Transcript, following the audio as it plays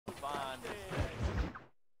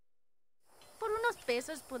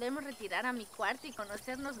pesos podemos retirar a mi cuarto y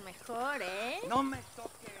conocernos mejor, ¿eh? No me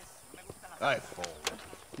toques. Me gusta la... I fold.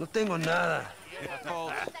 No tengo nada.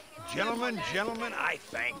 Gentlemen, I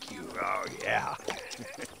thank you. Oh, yeah.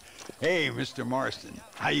 Hey, Mr. Marston.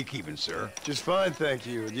 How you keeping, sir? Just fine, thank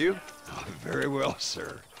you. And you? Oh, very well,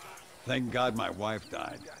 sir. Thank God my wife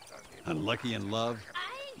died. Unlucky in love,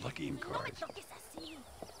 lucky in cards.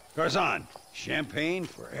 Garzon, champagne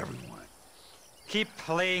for everyone. Keep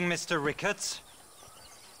playing, Mr. Ricketts.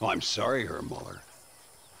 Oh, I'm sorry, Herr Muller.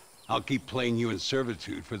 I'll keep playing you in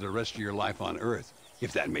servitude for the rest of your life on Earth,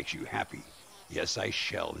 if that makes you happy. Yes, I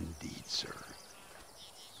shall indeed, sir.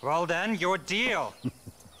 Well then, your deal.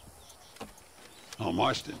 Oh,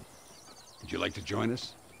 Marston, would you like to join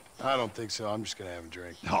us? I don't think so. I'm just gonna have a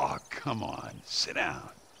drink. Oh, come on. Sit down.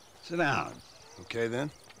 Sit down. Okay, then.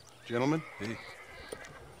 Gentlemen? Hey.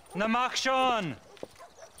 Na mach schon!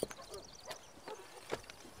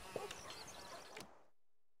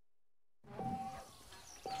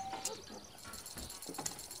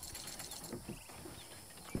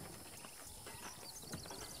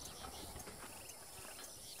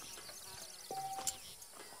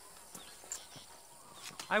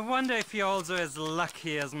 I wonder if you're also as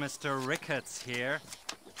lucky as Mr. Ricketts here.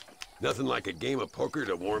 Nothing like a game of poker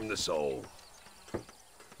to warm the soul.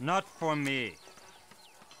 Not for me.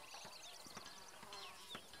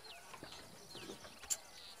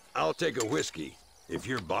 I'll take a whiskey, if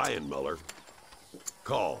you're buying, Muller.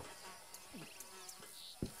 Call.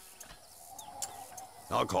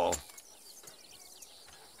 I'll call.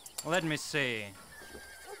 Let me see.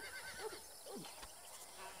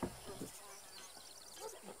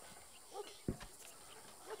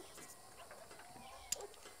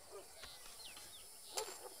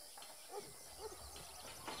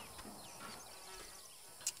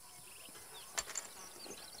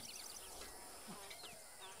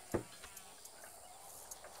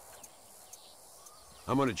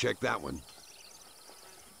 I'm gonna check that one.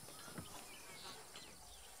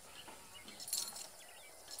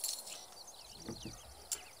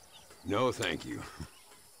 No, thank you.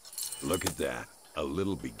 Look at that. A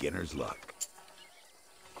little beginner's luck.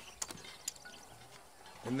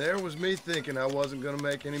 And there was me thinking I wasn't gonna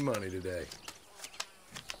make any money today.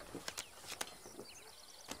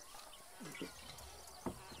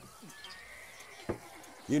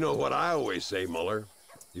 You know what I always say, Muller?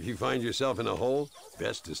 If you find yourself in a hole,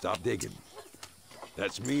 best to stop digging.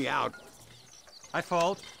 That's me out. I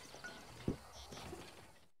fold.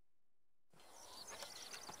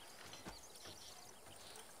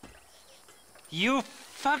 You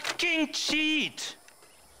fucking cheat!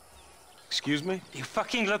 Excuse me? You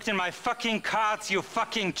fucking looked in my fucking cards, you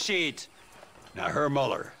fucking cheat! Now, Herr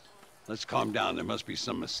Muller, let's calm down. There must be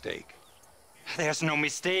some mistake. There's no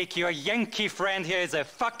mistake. Your Yankee friend here is a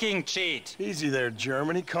fucking cheat. Easy there,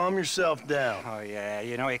 Germany. Calm yourself down. Oh yeah,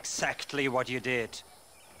 you know exactly what you did.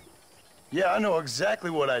 Yeah, I know exactly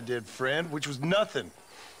what I did, friend, which was nothing.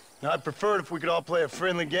 Now, I'd prefer it if we could all play a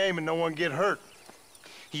friendly game and no one get hurt.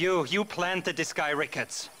 You planted this guy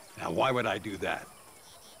Ricketts. Now, why would I do that?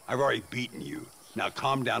 I've already beaten you. Now,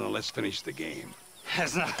 calm down and let's finish the game.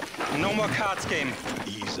 There's no more cards game.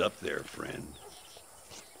 Ease up there, friend.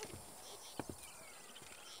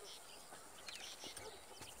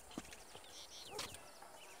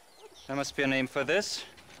 There must be a name for this.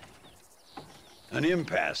 An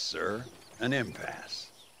impasse, sir. An impasse.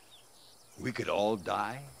 We could all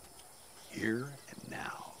die, here and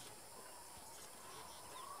now.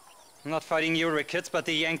 I'm not fighting you, Ricketts, but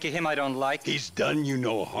the Yankee him I don't like. He's done you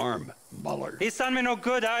no harm, Muller. He's done me no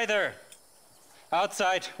good either.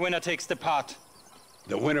 Outside, winner takes the pot.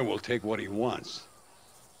 The winner will take what he wants.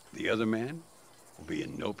 The other man will be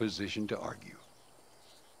in no position to argue.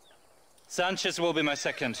 Sanchez will be my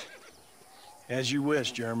second. As you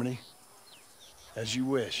wish, Germany. As you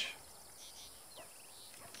wish.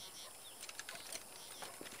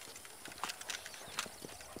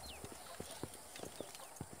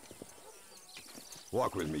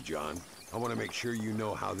 Walk with me, John. I want to make sure you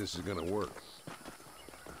know how this is gonna work.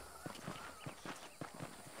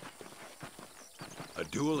 A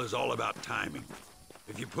duel is all about timing.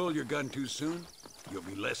 If you pull your gun too soon, you'll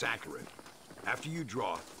be less accurate. After you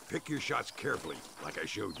draw, pick your shots carefully, like I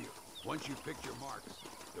showed you. Once you've picked your marks,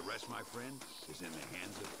 the rest, my friend, is in the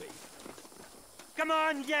hands of fate. Come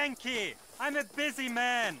on, Yankee! I'm a busy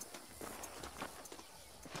man!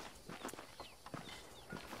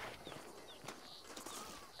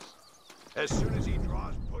 As soon as he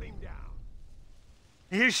draws, put him down.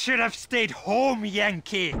 You should have stayed home,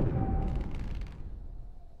 Yankee!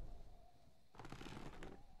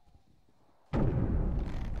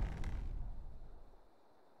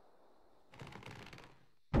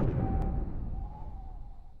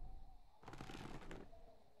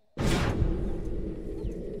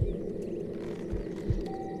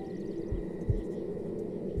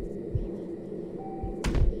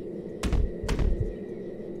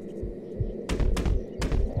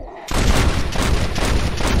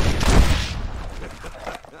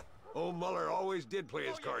 did play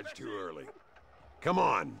his cards too early. Come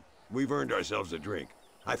on. We've earned ourselves a drink.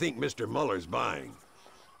 I think Mr. Muller's buying.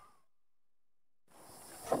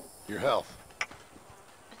 Your health.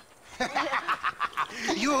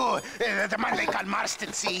 You, the man they call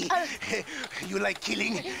Marston, see? You like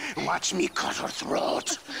killing? Watch me cut her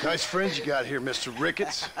throat. Nice friends you got here, Mr.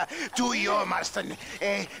 Ricketts. Tú y yo, Marston.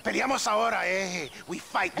 Peleamos ahora, We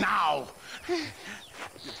fight now.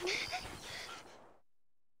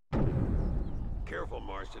 Careful,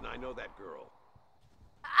 Marston. I know that girl.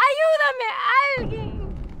 ¡Ayúdame,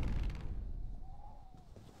 alguien!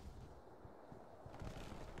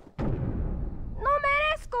 ¡No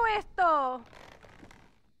merezco esto!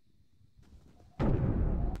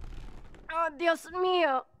 ¡Oh, Dios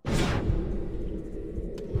mío!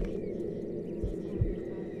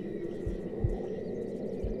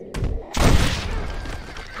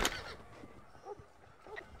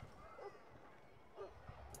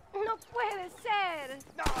 ¡No puede ser!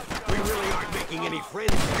 We really aren't making any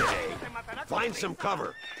friends today. Find some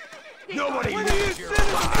cover. Nobody needs your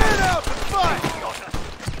Out to fight!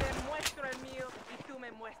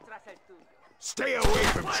 Stay away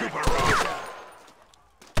from Chuparosa.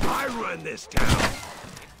 I run this town.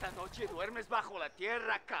 Esta noche duermes bajo la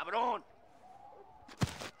tierra, cabrón.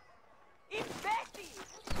 ¡Imbécil!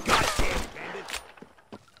 Goddamn bandit.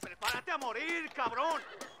 ¡Prepárate a morir, cabrón!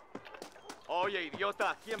 Oye,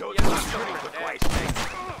 idiota, ¿quién Don't mierda stop shooting for te Christ's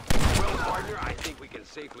sake. Well, partner, I think we can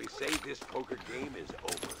safely say this poker game is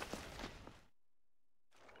over.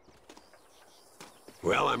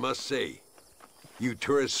 Well, I must say, you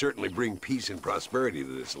tourists certainly bring peace and prosperity to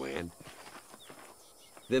this land.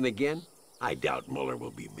 Then again, I doubt Muller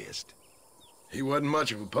will be missed. He wasn't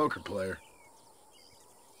much of a poker player.